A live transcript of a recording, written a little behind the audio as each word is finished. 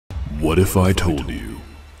What if I told you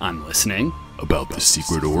I'm listening. about the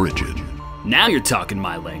secret origin Now you're talking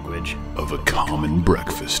my language. of a common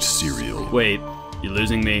breakfast cereal? Wait, you're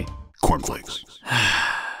losing me? Cornflakes.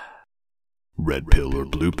 Red pill or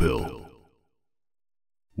blue pill?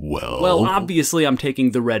 Well, obviously I'm taking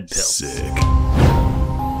the red pill. Sick.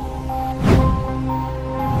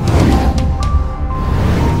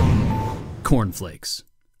 Corn Flakes.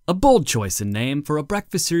 A bold choice in name for a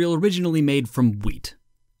breakfast cereal originally made from wheat.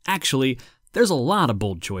 Actually, there's a lot of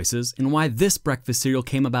bold choices in why this breakfast cereal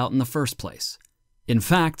came about in the first place. In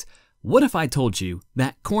fact, what if I told you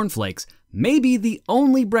that Corn Flakes may be the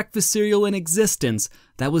only breakfast cereal in existence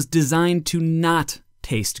that was designed to not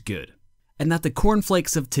taste good, and that the Corn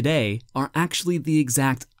Flakes of today are actually the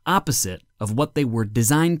exact opposite of what they were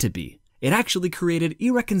designed to be? It actually created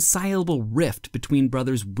irreconcilable rift between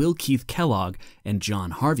brothers Will Keith Kellogg and John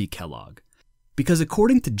Harvey Kellogg. Because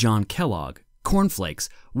according to John Kellogg, Corn Flakes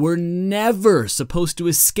were never supposed to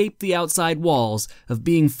escape the outside walls of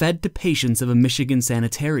being fed to patients of a Michigan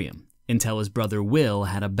sanitarium, until his brother Will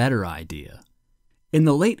had a better idea. In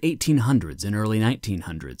the late 1800s and early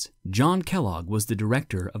 1900s, John Kellogg was the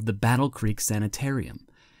director of the Battle Creek Sanitarium.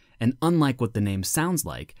 And unlike what the name sounds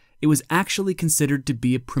like, it was actually considered to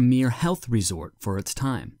be a premier health resort for its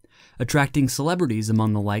time, attracting celebrities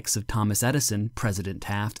among the likes of Thomas Edison, President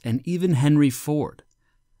Taft, and even Henry Ford.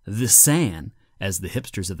 The San, as the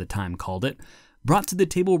hipsters of the time called it, brought to the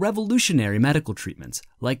table revolutionary medical treatments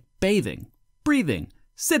like bathing, breathing,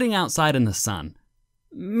 sitting outside in the sun.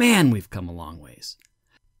 Man, we've come a long ways.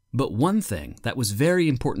 But one thing that was very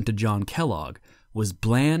important to John Kellogg was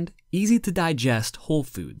bland, easy-to-digest whole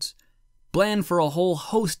foods. Bland for a whole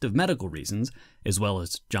host of medical reasons, as well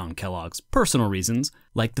as John Kellogg's personal reasons,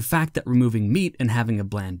 like the fact that removing meat and having a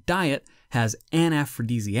bland diet has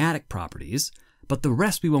anaphrodisiac properties, but the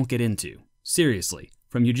rest we won't get into. Seriously,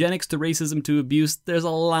 from eugenics to racism to abuse, there's a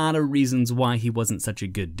lot of reasons why he wasn't such a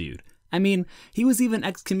good dude. I mean, he was even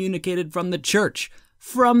excommunicated from the church.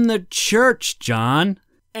 From the church, John!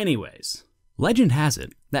 Anyways, legend has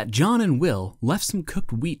it that John and Will left some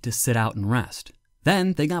cooked wheat to sit out and rest.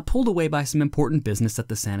 Then they got pulled away by some important business at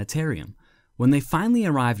the sanitarium. When they finally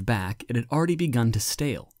arrived back, it had already begun to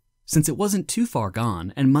stale. Since it wasn't too far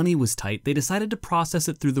gone and money was tight, they decided to process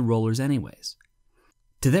it through the rollers anyways.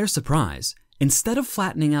 To their surprise, instead of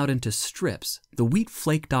flattening out into strips, the wheat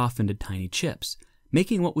flaked off into tiny chips,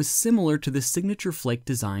 making what was similar to the signature flake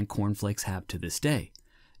design Corn Flakes have to this day.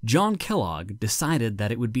 John Kellogg decided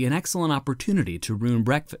that it would be an excellent opportunity to ruin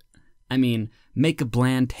breakfast. Make a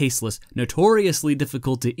bland, tasteless, notoriously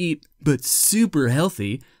difficult to eat, but super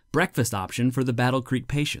healthy breakfast option for the Battle Creek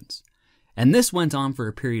patients. And this went on for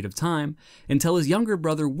a period of time until his younger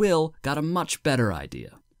brother Will got a much better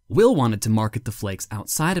idea. Will wanted to market the flakes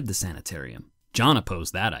outside of the sanitarium. John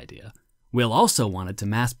opposed that idea. Will also wanted to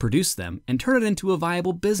mass produce them and turn it into a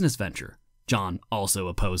viable business venture. John also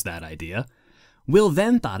opposed that idea. Will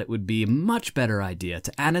then thought it would be a much better idea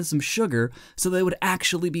to add in some sugar so they would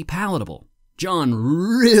actually be palatable. John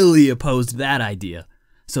really opposed that idea.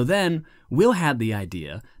 So then, Will had the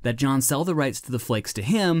idea that John sell the rights to the flakes to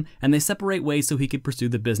him and they separate ways so he could pursue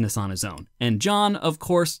the business on his own. And John, of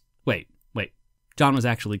course, John was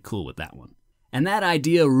actually cool with that one. And that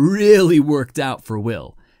idea really worked out for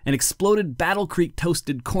Will and exploded Battle Creek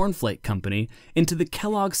Toasted Cornflake Company into the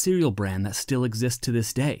Kellogg cereal brand that still exists to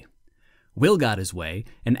this day. Will got his way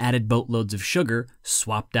and added boatloads of sugar,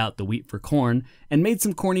 swapped out the wheat for corn, and made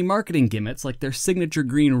some corny marketing gimmicks like their signature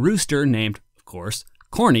green rooster named, of course,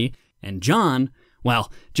 Corny. And John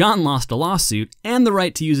lost a lawsuit and the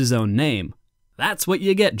right to use his own name. That's what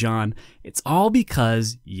you get, John. It's all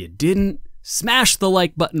because you didn't smash the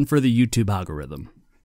like button for the YouTube algorithm.